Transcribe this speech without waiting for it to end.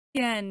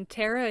Again,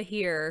 Tara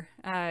here.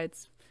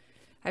 I've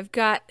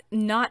got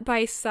Not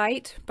by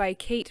Sight by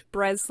Kate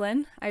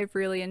Breslin. I've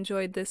really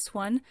enjoyed this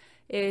one.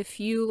 If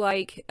you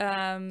like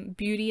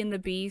Beauty and the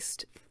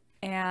Beast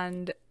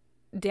and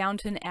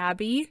Downton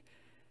Abbey,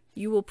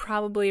 you will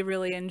probably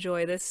really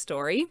enjoy this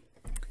story.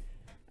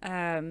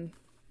 Set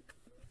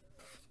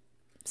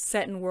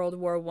in World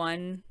War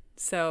One,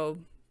 so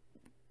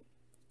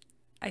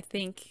I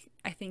think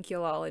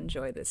you'll all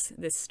enjoy this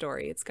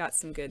story. It's got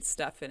some good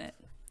stuff in it.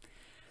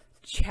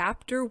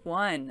 Chapter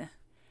 1.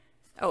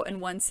 Oh, and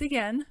once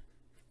again,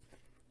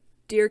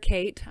 dear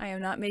Kate, I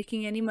am not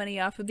making any money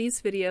off of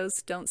these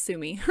videos. Don't sue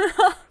me.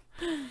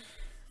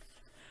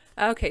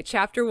 Okay,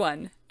 Chapter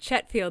 1.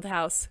 Chetfield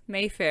House,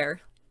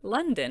 Mayfair,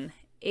 London,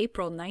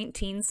 April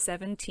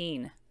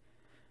 1917.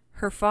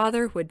 Her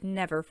father would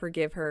never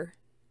forgive her.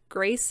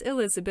 Grace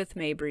Elizabeth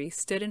Mabry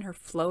stood in her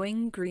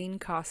flowing green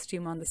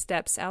costume on the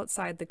steps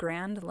outside the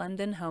grand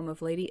London home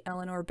of Lady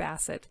Eleanor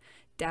Bassett,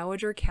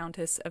 Dowager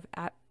Countess of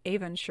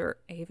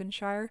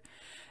Avonshire,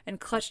 and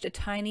clutched a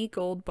tiny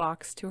gold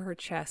box to her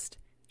chest.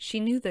 She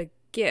knew the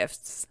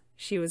gifts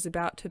she was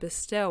about to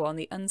bestow on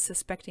the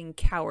unsuspecting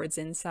cowards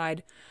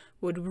inside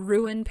would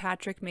ruin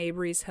Patrick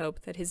Mabry's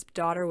hope that his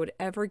daughter would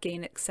ever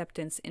gain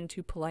acceptance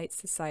into polite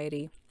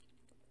society.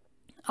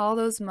 All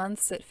those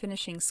months at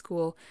finishing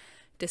school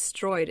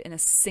destroyed in a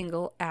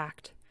single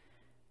act.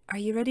 "Are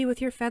you ready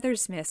with your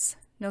feathers, miss?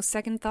 No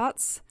second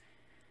thoughts?"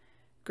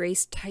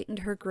 Grace tightened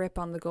her grip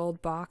on the gold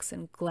box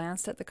and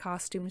glanced at the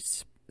costume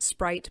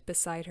sprite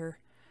beside her.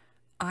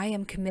 "I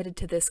am committed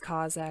to this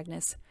cause,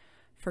 Agnes.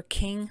 For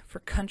king, for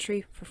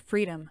country, for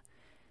freedom.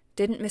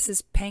 Didn't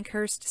Mrs.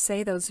 Pankhurst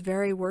say those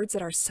very words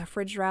at our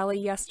suffrage rally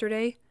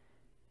yesterday?"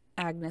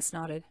 Agnes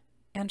nodded.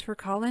 "And for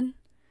Colin?"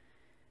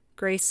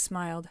 Grace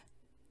smiled.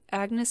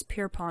 Agnes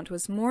Pierpont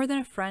was more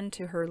a friend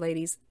to her than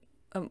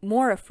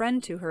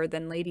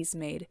lady's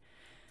maid.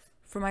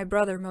 "For my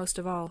brother most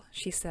of all,"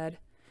 she said.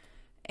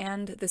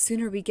 "And the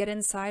sooner we get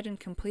inside and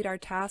complete our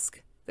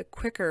task, the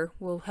quicker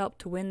we'll help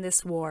to win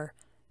this war.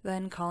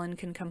 Then Colin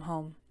can come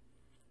home."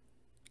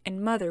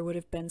 And Mother would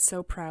have been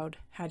so proud,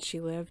 had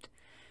she lived.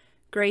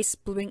 Grace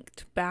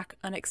blinked back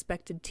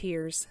unexpected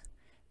tears.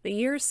 The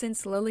years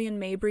since Lillian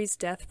Mabry's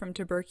death from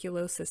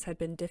tuberculosis had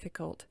been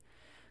difficult.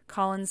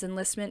 Colin's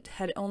enlistment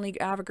had only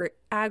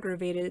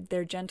aggravated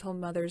their gentle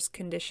mother's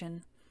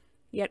condition.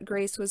 Yet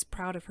Grace was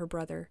proud of her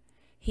brother.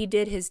 He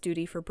did his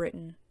duty for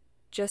Britain,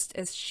 just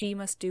as she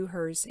must do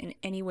hers in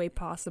any way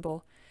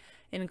possible,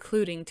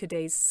 including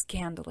today's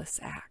scandalous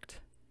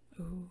act.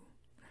 Ooh.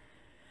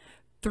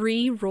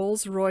 3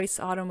 Rolls-Royce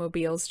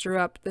automobiles drew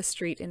up the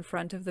street in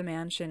front of the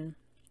mansion.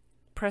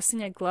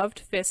 Pressing a gloved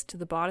fist to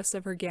the bodice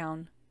of her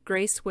gown,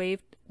 Grace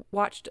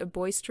watched a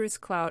boisterous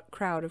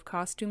crowd of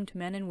costumed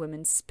men and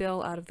women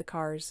spill out of the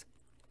cars.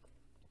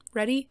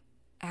 "Ready?"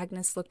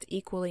 Agnes looked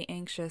equally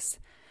anxious.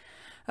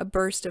 A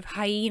burst of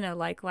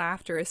hyena-like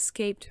laughter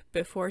escaped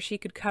before she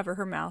could cover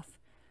her mouth.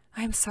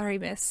 "I am sorry,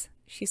 miss,"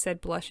 she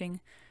said,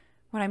 blushing.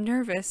 "When I'm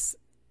nervous—"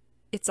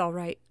 "It's all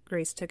right."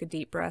 Grace took a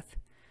deep breath.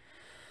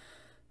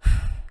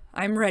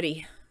 "I'm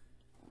ready."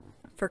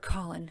 For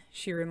Colin,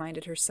 she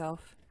reminded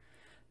herself.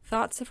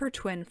 Thoughts of her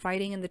twin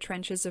fighting in the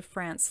trenches of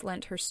France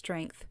lent her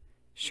strength.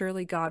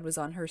 Surely God was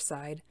on her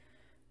side.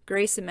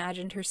 Grace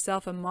imagined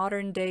herself a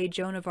modern-day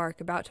Joan of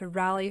Arc about to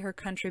rally her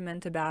countrymen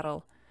to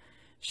battle.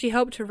 She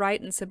hoped to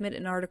write and submit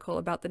an article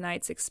about the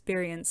night's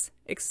experience,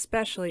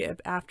 especially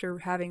after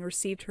having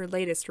received her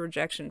latest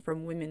rejection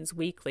from Women's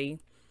Weekly.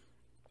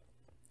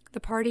 The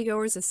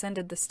partygoers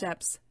ascended the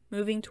steps,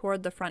 moving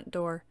toward the front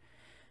door.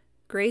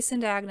 Grace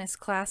and Agnes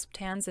clasped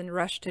hands and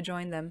rushed to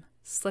join them,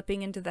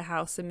 slipping into the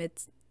house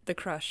amidst the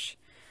crush.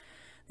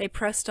 They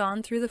pressed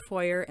on through the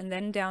foyer and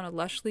then down a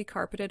lushly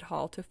carpeted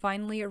hall to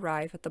finally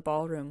arrive at the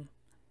ballroom.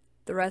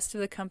 The rest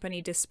of the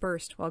company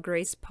dispersed while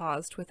Grace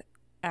paused with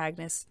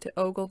Agnes to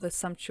ogle the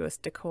sumptuous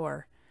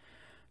decor.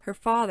 Her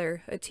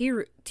father, a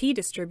tea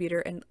distributor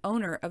and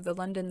owner of the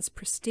London's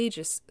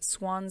prestigious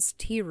Swan's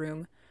Tea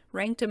Room,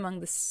 ranked among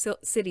the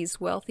city's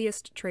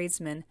wealthiest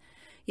tradesmen,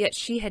 yet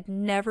she had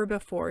never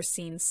before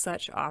seen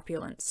such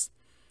opulence.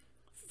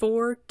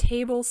 4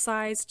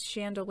 table-sized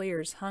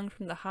chandeliers hung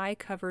from the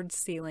high-coved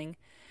ceiling,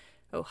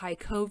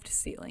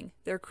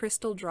 their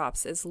crystal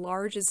drops as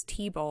large as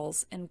tea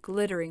balls and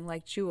glittering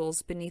like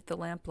jewels beneath the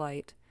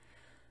lamplight.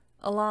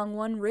 Along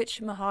one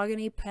rich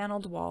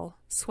mahogany-paneled wall,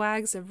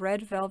 swags of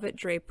red velvet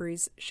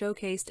draperies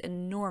showcased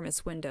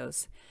enormous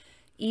windows,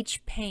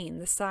 each pane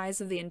the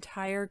size of the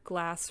entire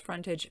glass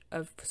frontage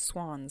of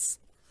Swan's.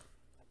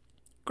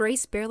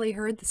 Grace barely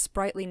heard the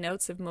sprightly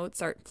notes of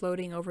Mozart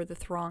floating over the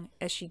throng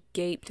as she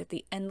gaped at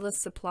the endless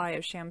supply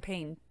of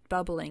champagne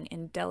bubbling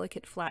in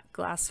delicate flat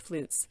glass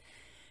flutes,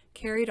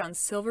 carried on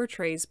silver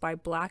trays by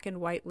black and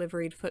white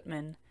liveried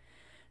footmen,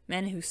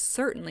 men who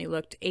certainly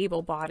looked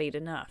able-bodied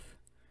enough.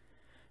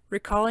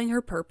 Recalling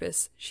her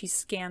purpose, she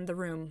scanned the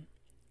room.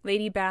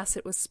 Lady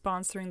Bassett was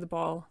sponsoring the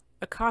ball,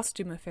 a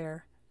costume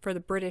affair, for the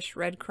British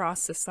Red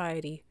Cross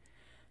Society.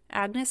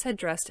 Agnes had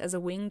dressed as a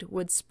winged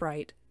wood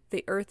sprite,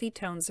 the earthy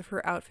tones of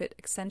her outfit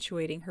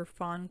accentuating her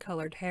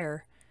fawn-colored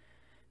hair.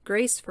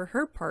 Grace, for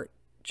her part,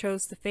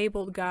 chose the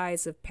fabled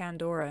guise of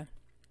Pandora.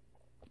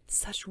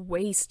 Such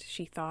waste,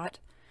 she thought.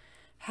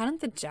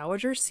 Hadn't the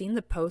dowager seen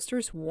the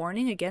posters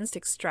warning against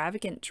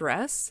extravagant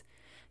dress?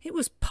 It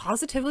was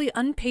positively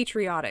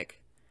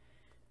unpatriotic.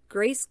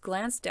 Grace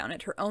glanced down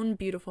at her own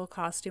beautiful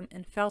costume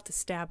and felt a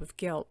stab of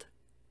guilt.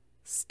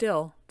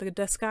 Still, the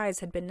disguise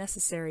had been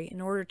necessary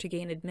in order to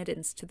gain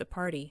admittance to the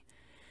party.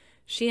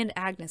 She and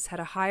Agnes had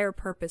a higher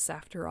purpose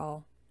after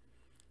all.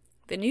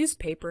 The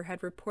newspaper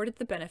had reported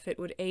the benefit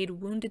would aid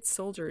wounded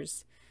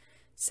soldiers.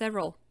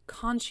 Several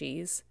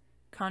conchies,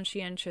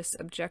 conscientious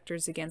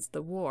objectors against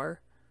the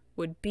war,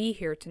 would be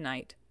here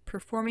tonight,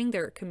 performing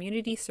their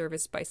community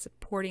service by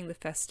supporting the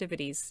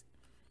festivities.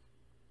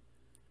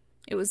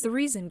 It was the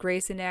reason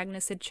Grace and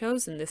Agnes had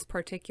chosen this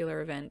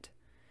particular event.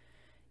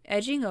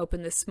 Edging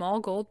open the small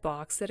gold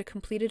box that had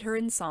completed her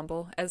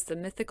ensemble as the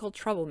mythical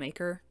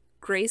troublemaker,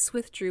 Grace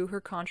withdrew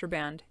her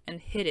contraband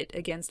and hid it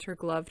against her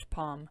gloved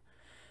palm.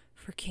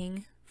 "For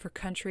king, for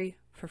country,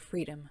 for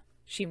freedom,"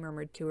 she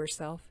murmured to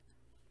herself.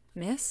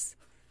 "Miss?"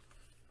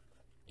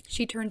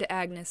 She turned to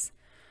Agnes.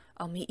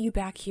 "I'll meet you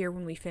back here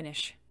when we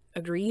finish.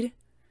 Agreed?"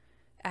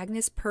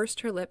 Agnes pursed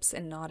her lips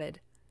and nodded.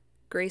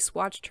 Grace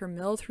watched her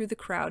mill through the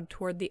crowd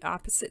toward the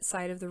opposite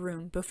side of the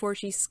room before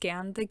she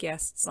scanned the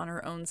guests on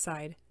her own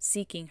side,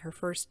 seeking her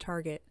first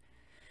target.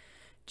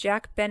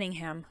 Jack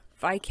Benningham,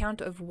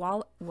 Viscount of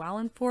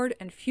Wallingford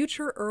and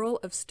future Earl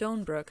of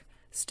Stonebrook,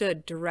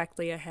 stood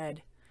directly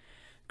ahead.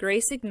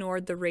 Grace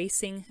ignored the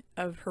racing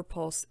of her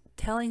pulse,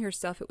 telling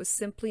herself it was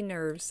simply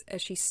nerves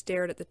as she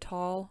stared at the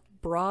tall,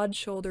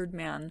 broad-shouldered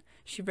man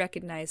she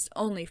recognized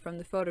only from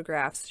the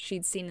photographs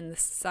she'd seen in the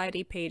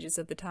society pages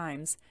of the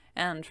Times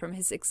and from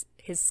his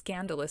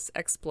scandalous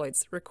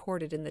exploits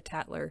recorded in the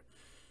Tatler.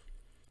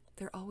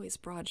 They're always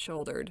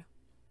broad-shouldered.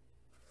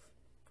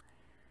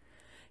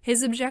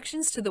 His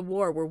objections to the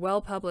war were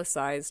well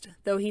publicized,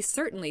 though he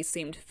certainly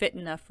seemed fit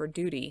enough for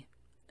duty.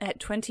 At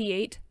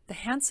 28, the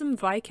handsome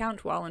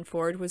Viscount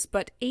Wallingford was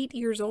but 8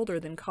 years older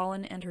than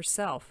Colin and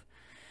herself.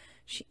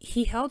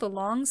 He held a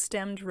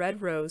long-stemmed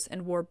red rose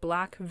and wore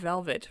black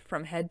velvet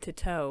from head to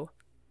toe.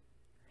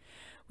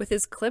 With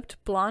his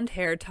clipped blonde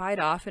hair tied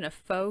off in a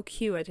faux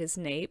queue at his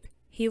nape,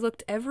 he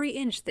looked every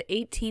inch the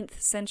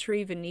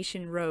 18th-century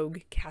Venetian rogue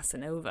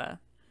Casanova.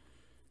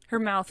 Her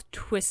mouth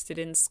twisted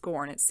in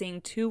scorn at seeing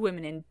two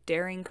women in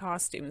daring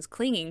costumes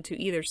clinging to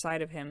either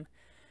side of him,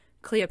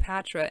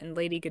 Cleopatra and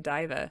Lady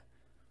Godiva.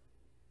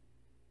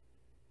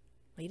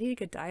 Lady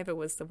Godiva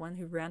was the one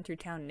who ran through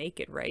town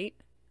naked, right?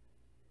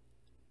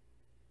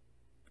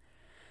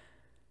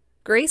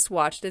 Grace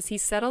watched as he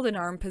settled an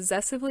arm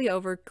possessively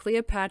over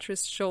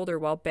Cleopatra's shoulder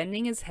while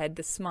bending his head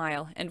to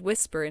smile and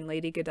whisper in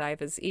Lady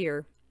Godiva's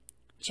ear.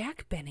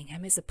 "Jack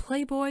Benningham is a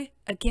playboy,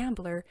 a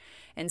gambler,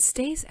 and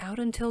stays out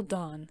until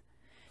dawn."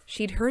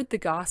 She'd heard the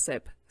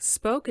gossip,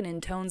 spoken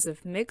in tones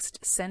of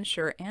mixed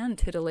censure and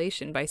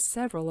titillation by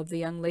several of the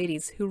young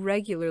ladies who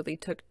regularly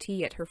took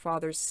tea at her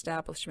father's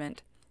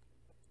establishment.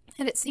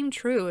 And it seemed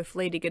true if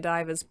Lady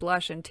Godiva's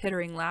blush and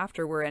tittering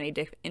laughter were any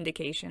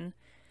indication.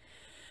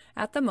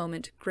 At the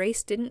moment,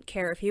 Grace didn't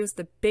care if he was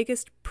the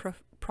biggest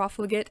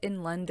profligate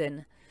in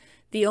London.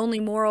 The only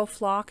moral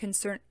flaw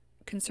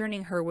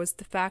concerning her was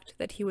the fact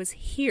that he was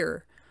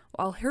here,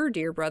 while her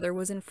dear brother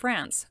was in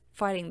France,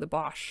 fighting the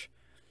Boche.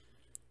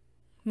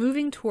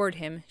 Moving toward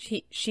him,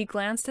 she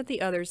glanced at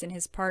the others in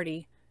his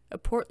party. A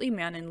portly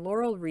man in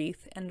laurel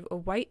wreath and a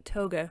white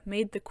toga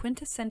made the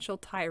quintessential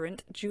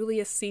tyrant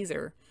Julius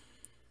Caesar.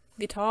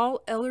 The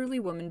tall, elderly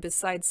woman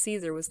beside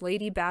Caesar was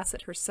Lady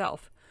Bassett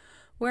herself,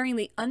 wearing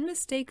the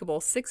unmistakable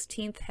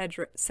 16th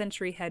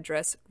century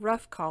headdress,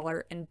 ruff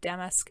collar, and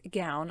damask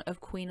gown of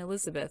Queen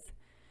Elizabeth.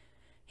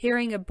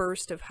 Hearing a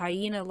burst of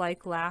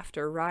hyena-like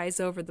laughter rise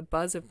over the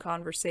buzz of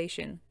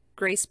conversation,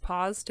 Grace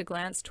paused to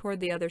glance toward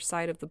the other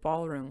side of the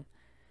ballroom.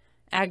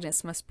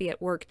 Agnes must be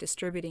at work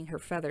distributing her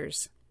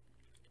feathers.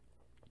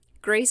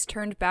 Grace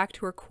turned back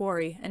to her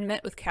quarry and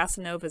met with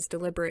Casanova's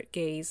deliberate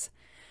gaze.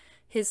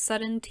 His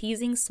sudden,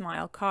 teasing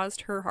smile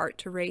caused her heart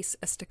to race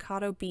a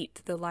staccato beat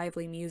to the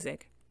lively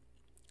music.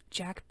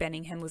 Jack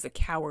Benningham was a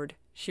coward,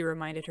 she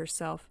reminded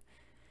herself.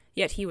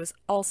 Yet he was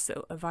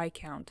also a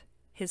viscount,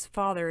 his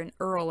father an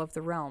earl of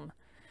the realm.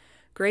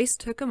 Grace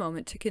took a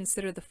moment to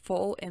consider the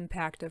full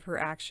impact of her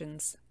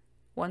actions.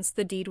 Once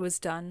the deed was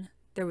done,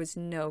 there was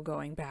no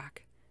going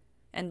back.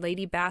 And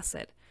Lady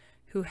Bassett,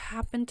 who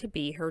happened to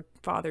be her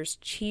father's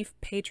chief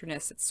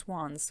patroness at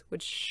Swan's,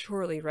 would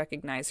surely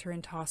recognize her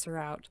and toss her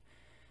out.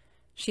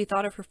 She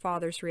thought of her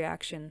father's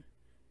reaction.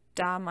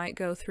 Da might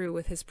go through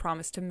with his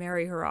promise to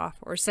marry her off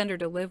or send her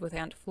to live with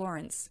Aunt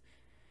Florence.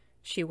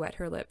 She wet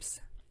her lips.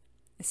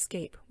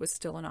 Escape was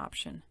still an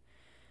option.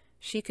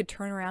 She could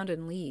turn around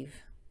and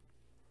leave.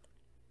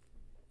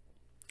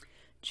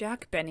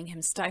 Jack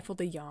Benningham stifled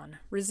a yawn,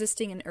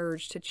 resisting an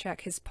urge to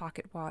check his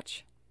pocket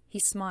watch. He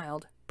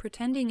smiled,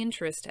 pretending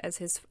interest as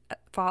his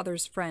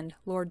father's friend,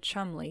 Lord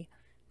Chumley,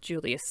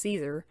 Julius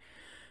Caesar,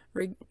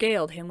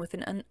 regaled him with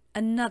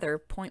another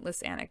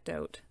pointless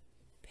anecdote.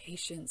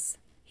 Patience,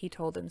 he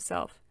told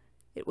himself.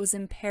 It was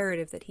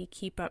imperative that he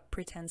keep up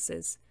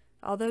pretenses,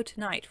 although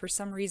tonight, for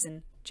some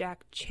reason,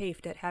 Jack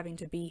chafed at having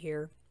to be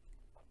here.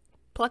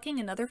 Plucking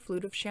another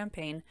flute of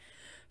champagne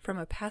from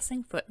a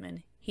passing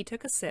footman, he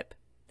took a sip,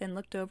 then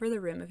looked over the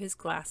rim of his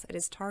glass at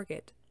his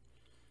target.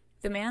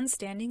 The man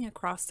standing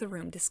across the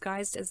room,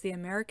 disguised as the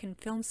American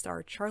film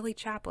star Charlie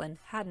Chaplin,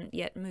 hadn't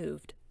yet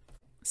moved.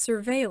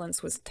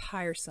 Surveillance was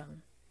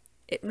tiresome.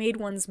 It made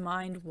one's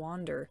mind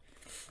wander,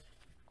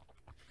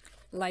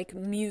 like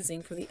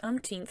musing for the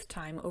umpteenth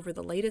time over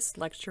the latest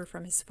lecture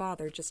from his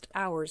father just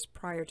hours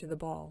prior to the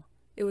ball.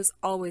 It was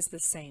always the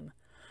same.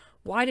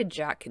 Why did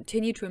Jack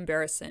continue to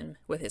embarrass him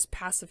with his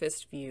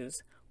pacifist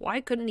views?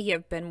 Why couldn't he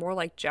have been more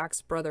like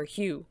Jack's brother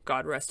Hugh,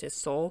 God rest his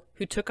soul,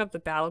 who took up the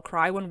battle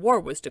cry when war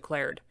was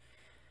declared?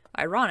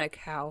 Ironic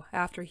how,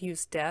 after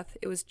Hugh's death,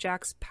 it was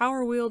Jack's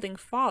power-wielding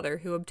father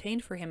who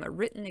obtained for him a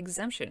written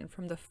exemption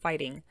from the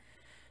fighting.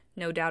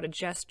 No doubt a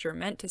gesture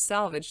meant to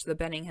salvage the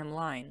Benningham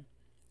line.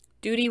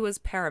 Duty was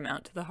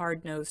paramount to the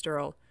hard-nosed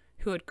Earl,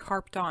 who had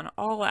carped on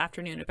all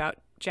afternoon about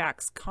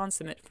Jack's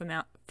consummate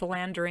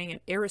philandering and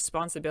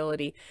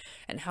irresponsibility,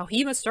 and how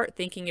he must start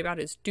thinking about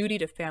his duty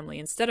to family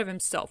instead of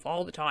himself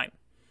all the time.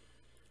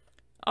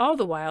 All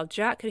the while,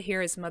 Jack could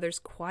hear his mother's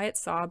quiet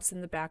sobs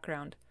in the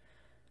background.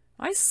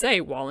 "I say,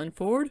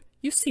 Wallingford,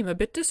 you seem a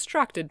bit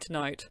distracted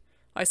tonight.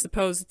 I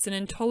suppose it's an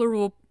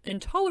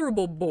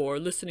intolerable bore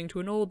listening to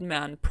an old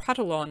man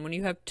prattle on when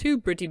you have two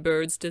pretty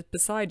birds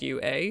beside you,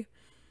 eh?"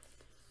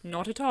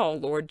 "Not at all,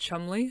 Lord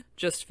Chumley.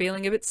 Just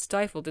feeling a bit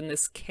stifled in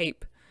this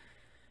cape."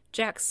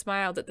 Jack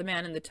smiled at the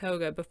man in the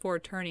toga before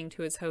turning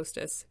to his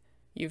hostess.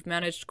 "You've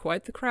managed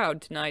quite the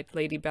crowd tonight,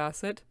 Lady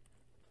Bassett."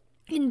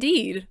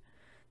 "Indeed."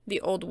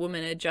 The old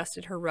woman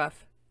adjusted her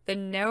ruff,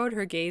 then narrowed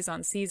her gaze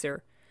on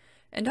Caesar.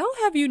 "And I'll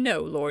have you know,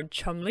 Lord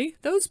Chumley,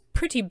 those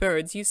pretty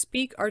birds you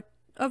speak are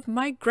of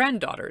my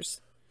granddaughters."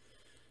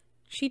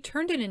 She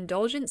turned an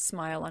indulgent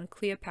smile on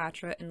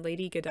Cleopatra and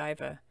Lady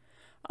Godiva.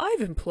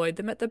 "I've employed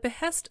them at the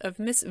behest of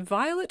Miss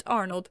Violet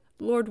Arnold,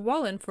 Lord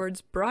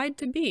Wallingford's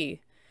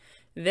bride-to-be.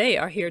 They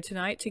are here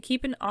tonight to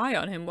keep an eye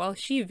on him while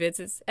she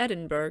visits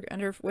Edinburgh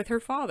with her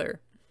father."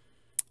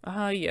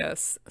 "Ah,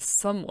 yes,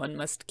 someone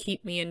must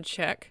keep me in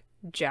check,"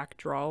 Jack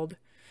drawled.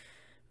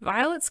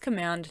 Violet's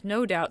command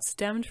no doubt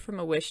stemmed from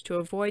a wish to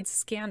avoid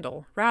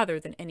scandal rather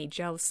than any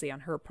jealousy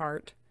on her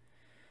part.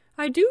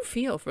 "I do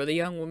feel for the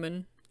young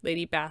woman,"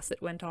 Lady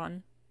Bassett went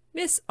on.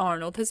 "Miss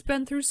Arnold has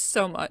been through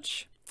so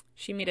much."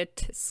 She made a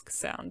tisk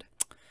sound.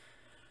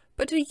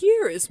 "But a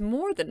year is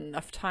more than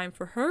enough time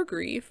for her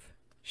grief."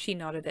 She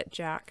nodded at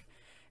Jack.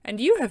 "And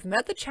you have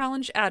met the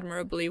challenge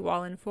admirably,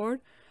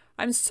 Wallingford.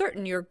 I'm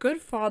certain your good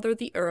father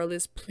the Earl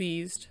is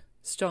pleased.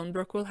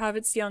 Stonebrook will have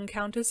its young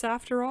countess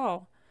after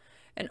all.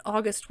 An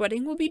August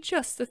wedding will be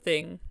just the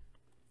thing."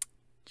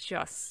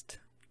 "Just,"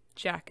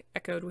 Jack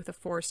echoed with a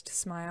forced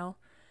smile.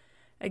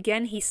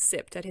 Again he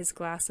sipped at his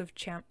glass of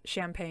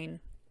champagne.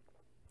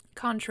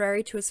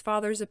 Contrary to his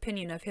father's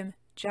opinion of him,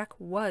 Jack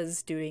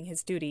was doing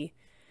his duty.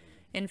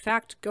 In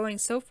fact, going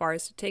so far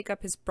as to take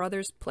up his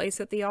brother's place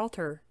at the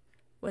altar.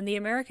 When the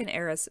American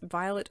heiress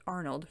Violet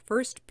Arnold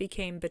first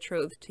became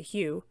betrothed to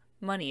Hugh,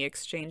 money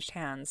exchanged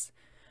hands,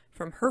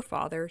 from her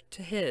father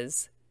to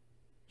his.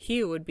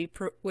 Hugh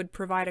would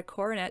provide a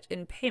coronet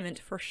in payment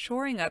for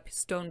shoring up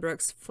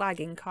Stonebrook's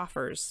flagging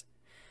coffers.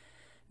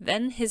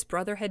 Then his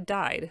brother had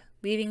died,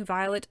 leaving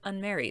Violet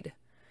unmarried.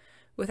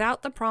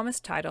 Without the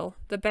promised title,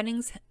 the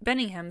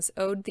Benninghams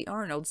owed the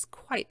Arnolds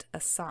quite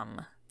a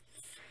sum.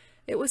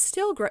 It was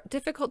still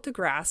difficult to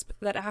grasp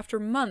that after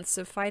months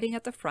of fighting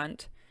at the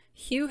front,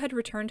 Hugh had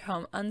returned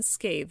home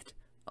unscathed,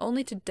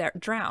 only to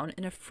drown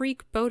in a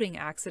freak boating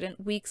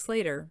accident weeks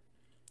later.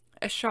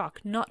 A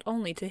shock not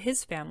only to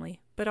his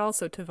family, but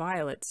also to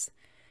Violet's.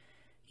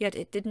 Yet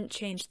it didn't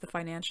change the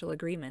financial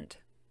agreement.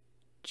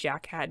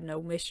 Jack had no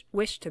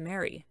wish to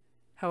marry.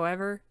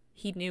 However,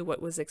 he knew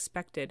what was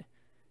expected.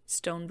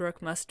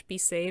 Stonebrook must be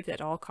saved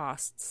at all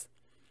costs.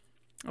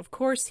 Of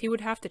course, he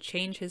would have to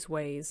change his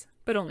ways,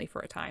 but only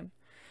for a time.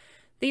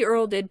 The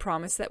Earl did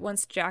promise that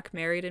once Jack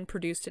married and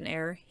produced an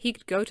heir, he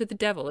could go to the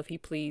devil if he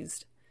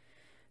pleased.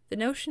 The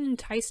notion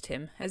enticed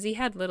him, as he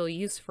had little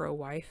use for a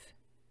wife.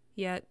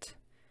 Yet,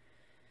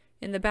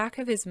 in the back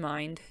of his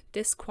mind,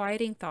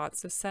 disquieting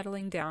thoughts of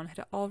settling down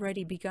had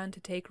already begun to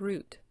take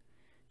root.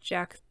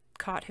 Jack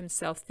caught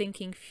himself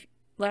thinking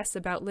less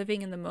about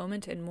living in the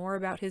moment and more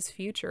about his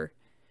future.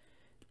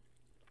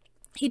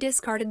 He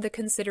discarded the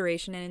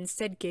consideration and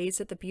instead gazed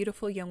at the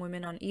beautiful young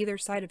women on either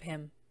side of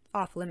him,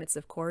 off limits,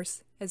 of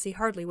course, as he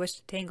hardly wished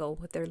to tangle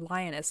with their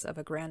lioness of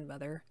a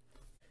grandmother.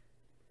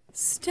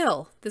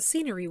 Still, the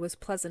scenery was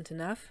pleasant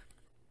enough.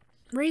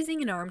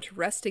 Raising an arm to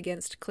rest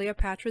against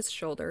Cleopatra's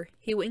shoulder,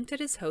 he winked at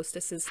his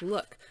hostess's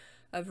look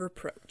of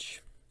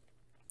reproach.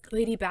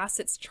 Lady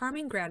Bassett's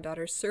charming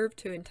granddaughter served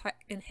to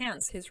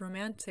enhance his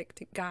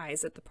romantic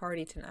guise at the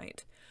party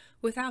tonight,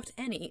 without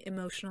any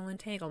emotional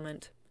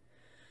entanglement.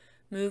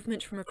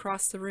 Movement from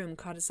across the room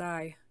caught his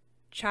eye.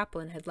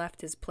 Chaplin had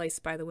left his place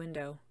by the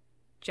window.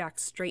 Jack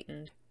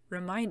straightened,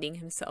 reminding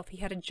himself he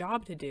had a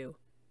job to do.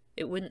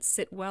 It wouldn't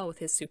sit well with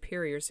his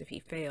superiors if he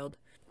failed.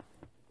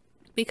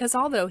 Because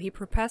although he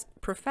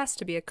professed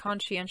to be a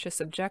conscientious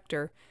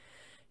objector,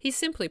 he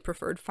simply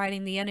preferred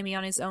fighting the enemy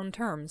on his own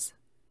terms.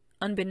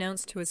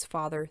 Unbeknownst to his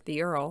father,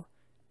 the Earl,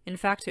 in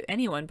fact to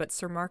anyone but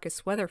Sir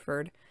Marcus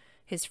Weatherford,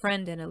 his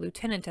friend and a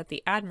lieutenant at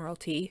the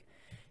Admiralty,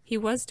 he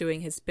was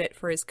doing his bit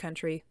for his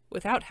country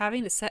without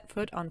having to set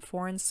foot on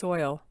foreign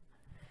soil.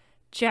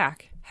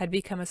 Jack had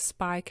become a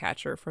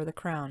spy-catcher for the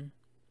crown.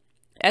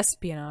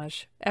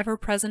 Espionage, ever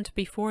present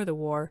before the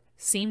war,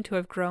 seemed to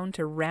have grown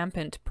to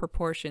rampant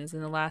proportions in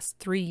the last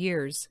 3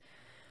 years.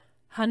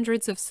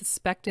 Hundreds of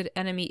suspected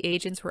enemy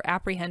agents were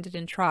apprehended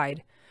and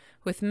tried,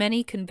 with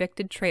many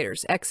convicted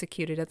traitors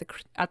executed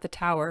at the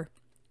Tower.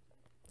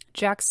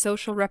 Jack's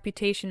social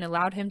reputation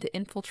allowed him to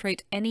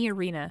infiltrate any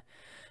arena,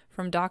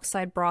 from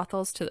dockside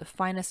brothels to the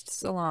finest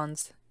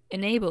salons,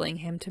 enabling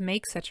him to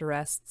make such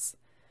arrests.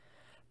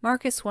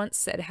 Marcus once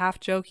said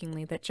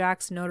half-jokingly that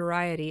Jack's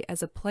notoriety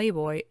as a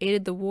playboy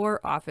aided the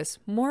War Office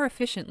more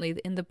efficiently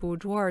in the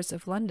boudoirs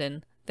of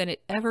London than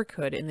it ever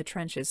could in the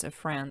trenches of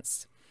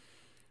France.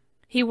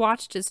 He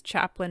watched as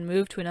Chaplin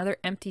moved to another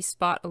empty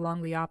spot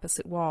along the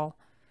opposite wall.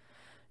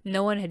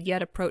 No one had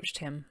yet approached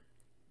him.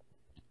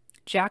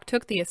 Jack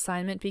took the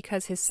assignment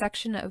because his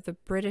section of the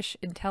British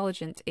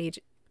Intelligence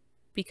Agency,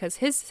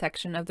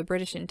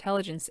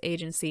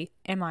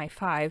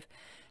 MI5,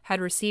 had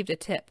received a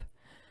tip.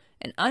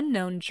 An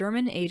unknown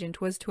German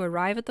agent was to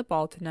arrive at the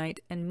ball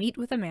tonight and meet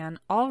with a man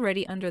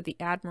already under the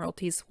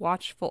Admiralty's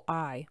watchful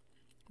eye,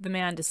 the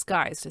man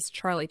disguised as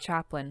Charlie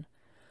Chaplin.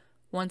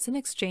 Once an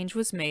exchange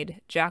was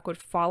made, Jack would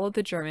follow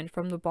the German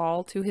from the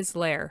ball to his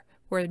lair,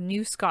 where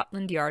New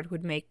Scotland Yard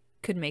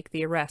could make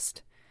the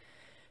arrest.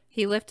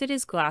 He lifted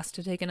his glass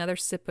to take another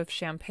sip of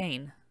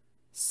champagne.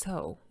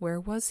 So, where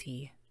was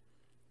he?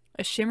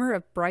 A shimmer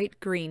of bright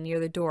green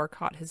near the door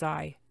caught his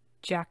eye.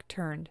 Jack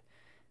turned,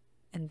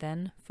 and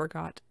then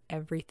forgot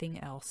everything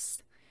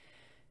else.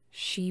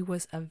 She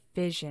was a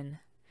vision.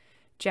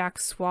 Jack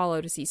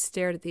swallowed as he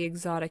stared at the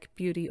exotic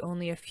beauty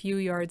only a few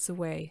yards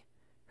away.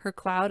 Her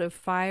cloud of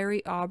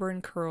fiery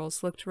auburn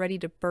curls looked ready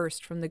to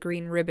burst from the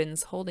green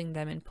ribbons holding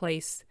them in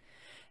place,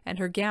 and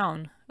her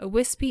gown, a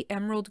wispy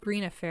emerald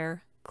green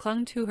affair,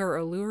 clung to her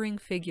alluring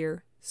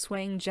figure,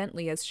 swaying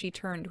gently as she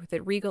turned with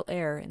a regal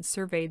air and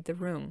surveyed the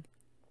room.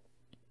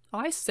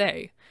 "I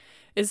say,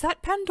 is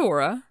that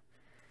Pandora?"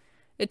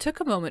 It took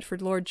a moment for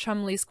Lord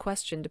Cholmondeley's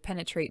question to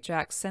penetrate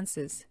Jack's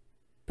senses.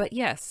 But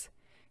yes,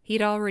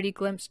 he'd already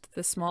glimpsed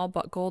the small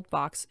gold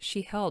box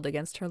she held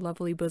against her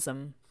lovely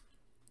bosom.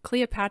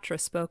 Cleopatra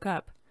spoke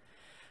up.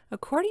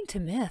 "According to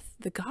myth,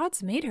 the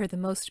gods made her the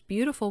most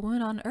beautiful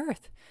woman on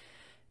earth,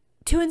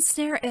 to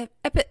ensnare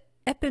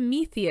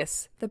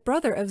Epimetheus, the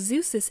brother of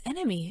Zeus's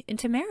enemy,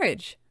 into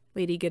marriage,"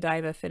 Lady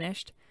Godiva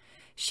finished.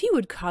 "She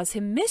would cause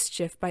him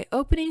mischief by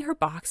opening her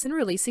box and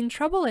releasing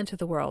trouble into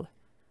the world."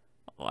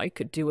 "I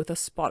could do with a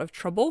spot of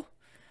trouble,"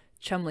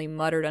 Cholmondeley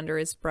muttered under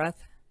his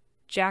breath.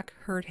 Jack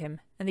heard him,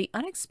 and the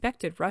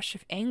unexpected rush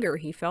of anger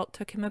he felt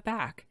took him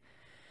aback.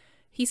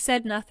 He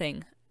said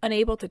nothing,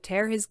 unable to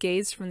tear his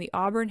gaze from the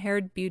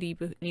auburn-haired beauty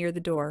near the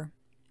door.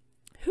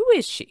 "Who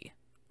is she?"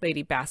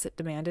 Lady Bassett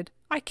demanded.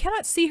 "I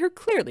cannot see her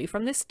clearly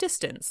from this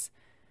distance."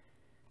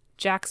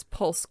 Jack's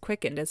pulse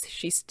quickened as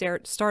she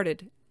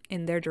started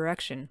in their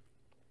direction.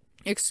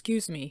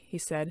 "Excuse me," he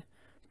said,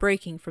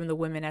 breaking from the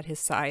women at his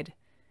side.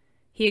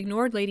 He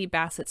ignored Lady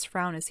Bassett's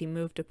frown as he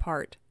moved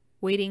apart,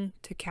 waiting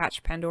to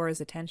catch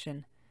Pandora's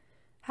attention.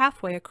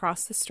 Halfway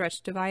across the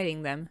stretch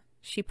dividing them,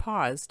 she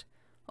paused.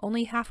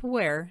 Only half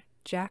aware,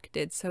 Jack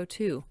did so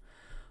too,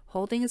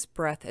 holding his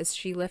breath as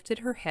she lifted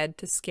her head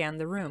to scan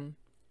the room.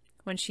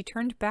 When she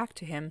turned back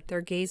to him,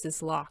 their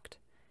gazes locked,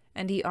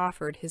 and he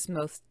offered his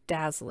most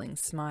dazzling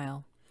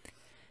smile.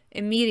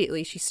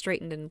 Immediately she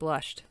straightened and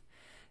blushed.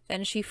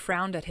 Then she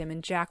frowned at him,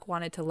 and Jack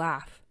wanted to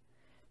laugh.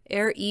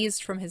 Air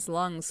eased from his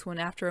lungs when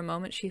after a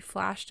moment she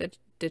flashed a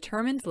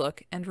determined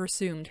look and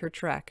resumed her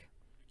trek.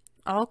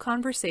 All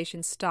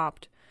conversation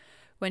stopped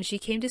when she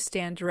came to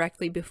stand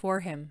directly before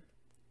him.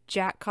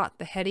 Jack caught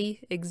the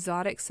heady,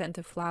 exotic scent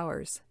of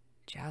flowers.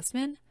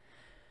 Jasmine?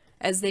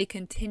 As they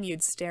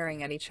continued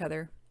staring at each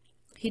other.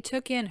 He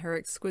took in her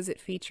exquisite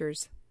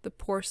features, the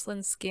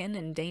porcelain skin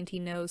and dainty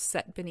nose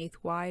set beneath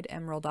wide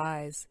emerald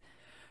eyes,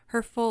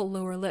 her full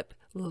lower lip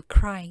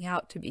crying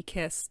out to be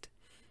kissed.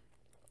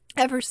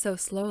 Ever so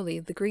slowly,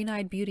 the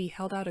green-eyed beauty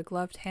held out a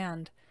gloved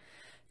hand.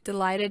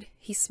 Delighted,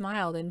 he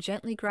smiled and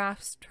gently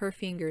grasped her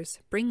fingers,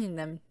 bringing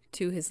them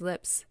to his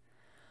lips.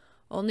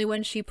 Only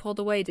when she pulled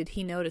away did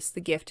he notice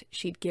the gift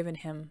she'd given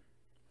him.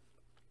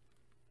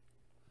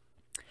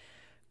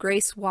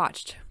 Grace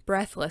watched,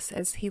 breathless,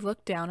 as he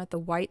looked down at the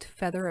white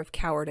feather of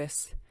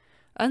cowardice.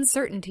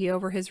 Uncertainty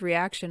over his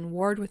reaction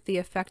warred with the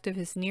effect of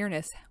his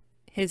nearness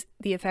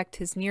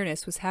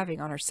was having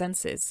on her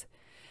senses.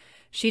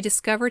 She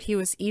discovered he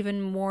was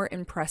even more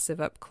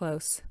impressive up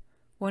close.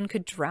 One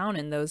could drown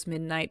in those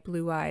midnight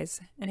blue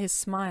eyes, and his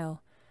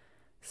smile.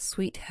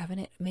 Sweet heaven,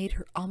 it made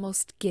her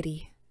almost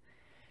giddy.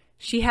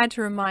 She had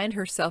to remind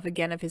herself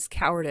again of his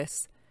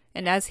cowardice.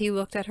 And as he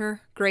looked at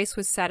her, Grace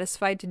was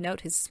satisfied to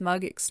note his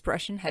smug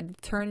expression had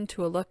turned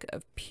to a look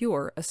of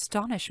pure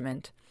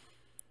astonishment.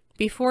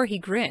 Before he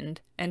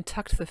grinned and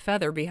tucked the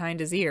feather behind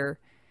his ear.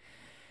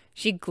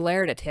 She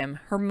glared at him,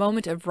 her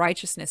moment of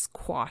righteousness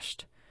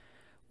quashed.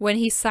 When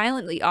he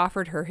silently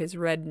offered her his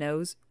red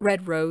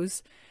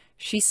rose,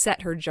 she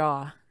set her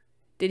jaw.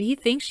 Did he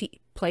think she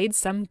played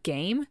some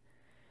game?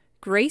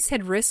 Grace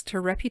had risked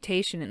her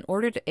reputation in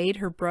order to aid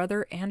her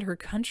brother and her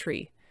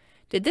country.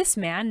 Did this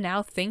man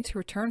now think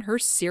to turn her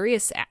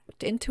serious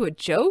act into a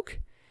joke?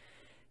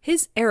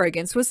 His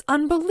arrogance was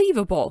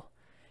unbelievable.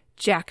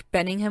 Jack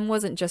Benningham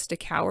wasn't just a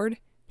coward.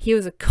 He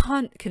was a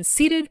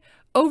conceited,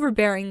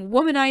 overbearing,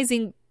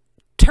 womanizing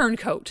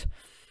turncoat.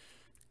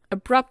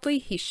 Abruptly,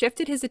 he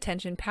shifted his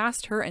attention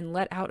past her and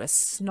let out a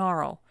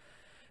snarl.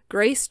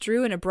 Grace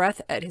drew in a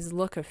breath at his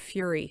look of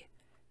fury.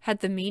 Had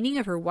the meaning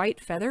of her white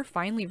feather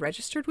finally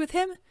registered with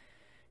him?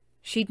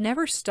 She'd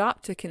never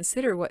stopped to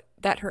consider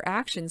that her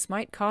actions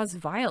might cause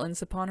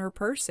violence upon her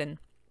person.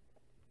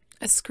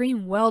 A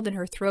scream welled in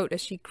her throat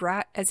as he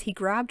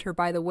grabbed her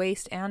by the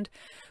waist and,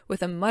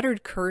 with a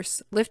muttered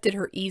curse, lifted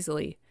her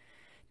easily.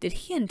 Did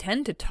he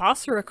intend to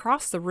toss her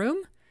across the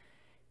room?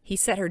 He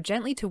set her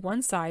gently to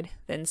one side,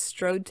 then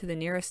strode to the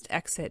nearest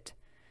exit.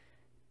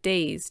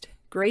 Dazed,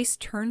 Grace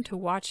turned to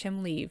watch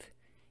him leave.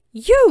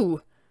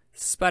 "You!"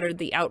 sputtered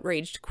the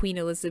outraged Queen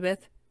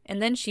Elizabeth,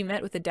 and then she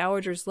met with the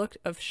dowager's look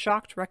of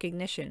shocked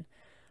recognition.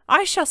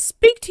 "I shall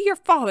speak to your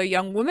father,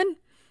 young woman,"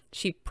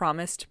 she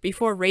promised,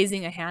 before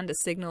raising a hand to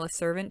signal a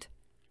servant.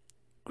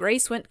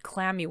 Grace went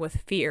clammy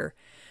with fear,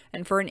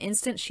 and for an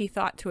instant she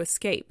thought to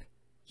escape,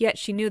 yet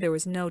she knew there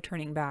was no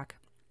turning back.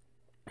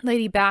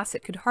 Lady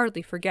Bassett could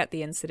hardly forget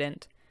the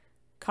incident.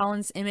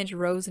 Colin's image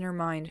rose in her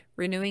mind,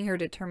 renewing her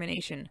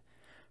determination.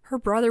 Her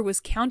brother was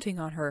counting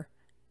on her.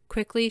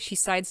 Quickly, she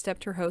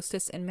sidestepped her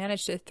hostess and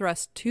managed to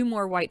thrust 2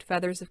 more white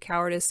feathers of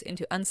cowardice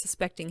into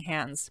unsuspecting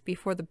hands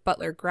before the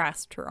butler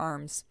grasped her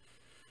arms.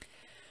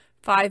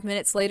 5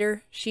 minutes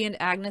later, she and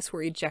Agnes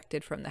were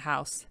ejected from the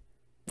house.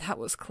 "That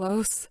was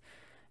close,"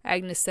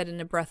 Agnes said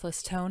in a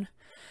breathless tone.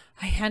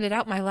 "I handed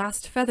out my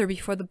last feather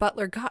before the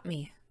butler got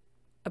me."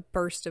 A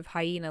burst of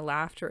hyena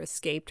laughter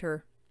escaped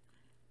her.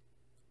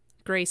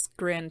 Grace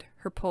grinned,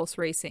 her pulse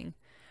racing.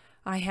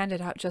 "I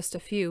handed out just a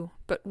few,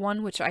 but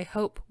one which I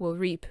hope will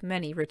reap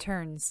many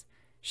returns."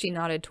 She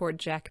nodded toward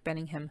Jack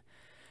Benningham,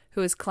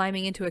 who was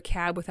climbing into a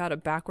cab without a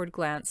backward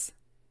glance.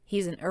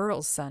 "He's an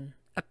earl's son,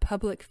 a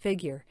public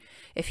figure.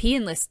 If he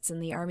enlists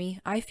in the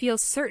army, I feel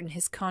certain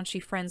his Conchy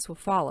friends will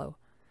follow."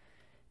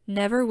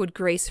 Never would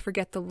Grace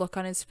forget the look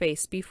on his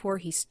face before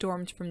he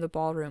stormed from the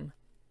ballroom.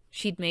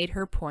 She'd made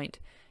her point,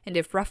 and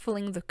if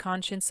ruffling the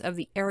conscience of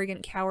the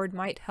arrogant coward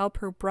might help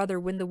her brother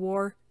win the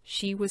war,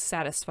 she was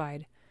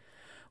satisfied.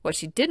 What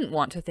she didn't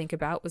want to think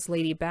about was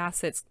Lady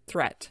Bassett's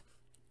threat.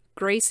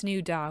 Grace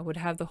knew Da would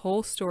have the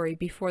whole story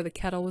before the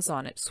kettle was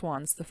on at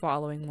Swan's the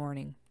following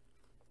morning.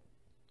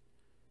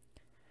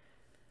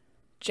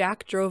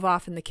 Jack drove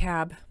off in the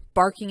cab,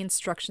 barking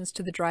instructions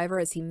to the driver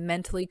as he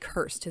mentally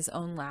cursed his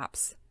own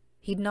lapse.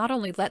 He'd not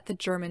only let the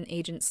German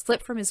agent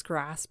slip from his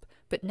grasp,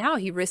 but now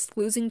he risked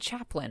losing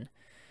Chaplin.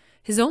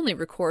 His only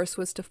recourse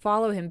was to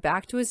follow him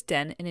back to his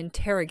den and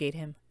interrogate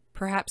him,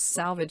 perhaps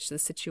salvage the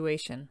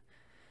situation.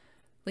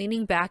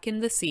 Leaning back in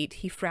the seat,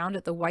 he frowned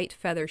at the white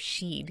feather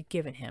she'd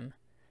given him,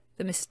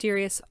 the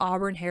mysterious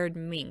auburn-haired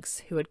minx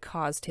who had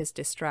caused his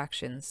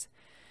distractions.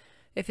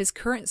 If his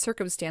current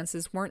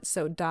circumstances weren't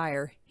so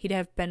dire, he'd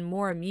have been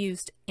more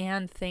amused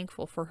and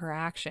thankful for her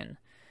action.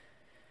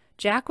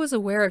 Jack was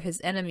aware of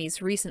his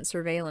enemy's recent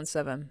surveillance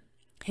of him.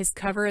 His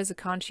cover as a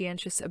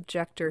conscientious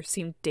objector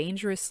seemed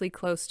dangerously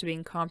close to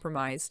being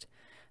compromised,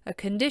 a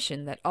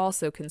condition that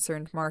also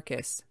concerned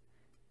Marcus.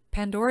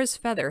 Pandora's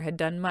feather had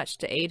done much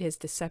to aid his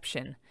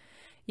deception,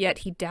 yet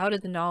he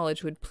doubted the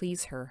knowledge would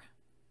please her.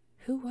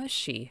 Who was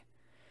she?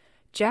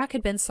 Jack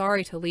had been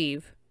sorry to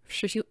leave,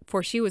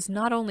 for she was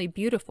not only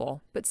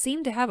beautiful, but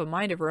seemed to have a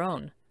mind of her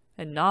own,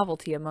 a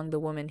novelty among the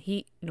women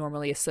he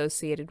normally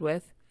associated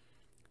with.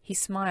 He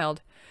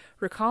smiled,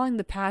 recalling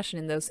the passion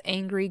in those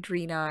angry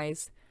green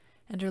eyes,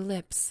 and her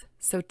lips,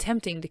 so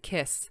tempting to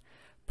kiss,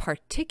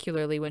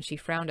 particularly when she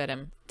frowned at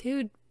him.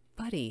 Dude,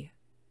 buddy,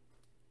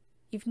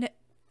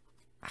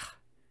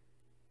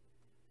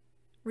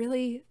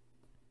 really?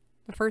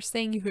 The first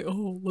thing you think,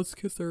 "Oh, let's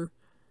kiss her."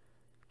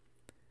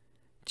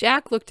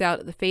 Jack looked out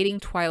at the fading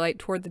twilight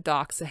toward the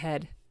docks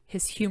ahead.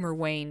 His humor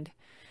waned.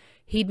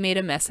 He'd made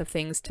a mess of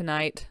things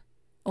tonight.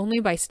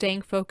 Only by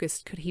staying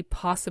focused could he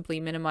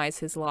possibly minimize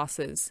his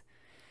losses.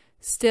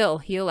 Still,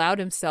 he allowed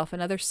himself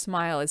another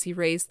smile as he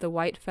raised the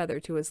white feather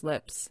to his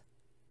lips.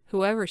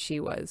 Whoever she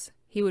was,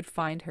 he would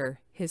find her,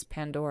 his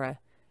Pandora,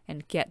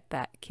 and get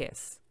that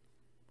kiss.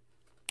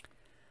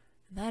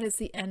 And that is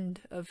the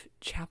end of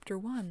chapter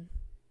 1.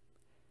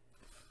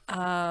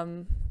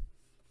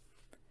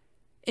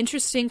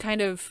 Interesting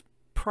kind of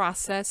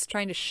process,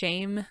 trying to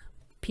shame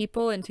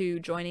people into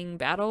joining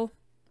battle.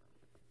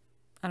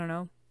 I don't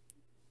know.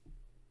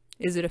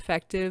 Is it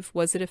effective?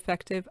 Was it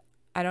effective?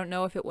 I don't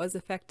know if it was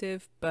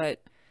effective,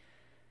 but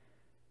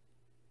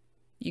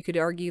You could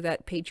argue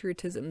that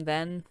patriotism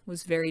then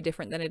was very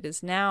different than it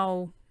is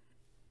now.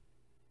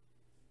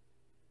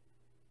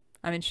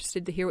 I'm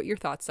interested to hear what your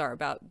thoughts are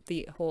about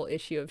the whole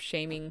issue of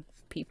shaming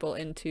people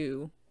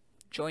into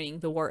joining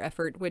the war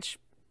effort, which,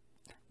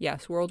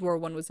 yes, World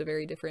War I was a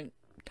very different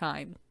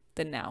time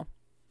than now.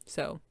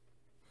 So,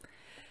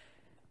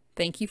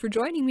 thank you for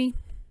joining me.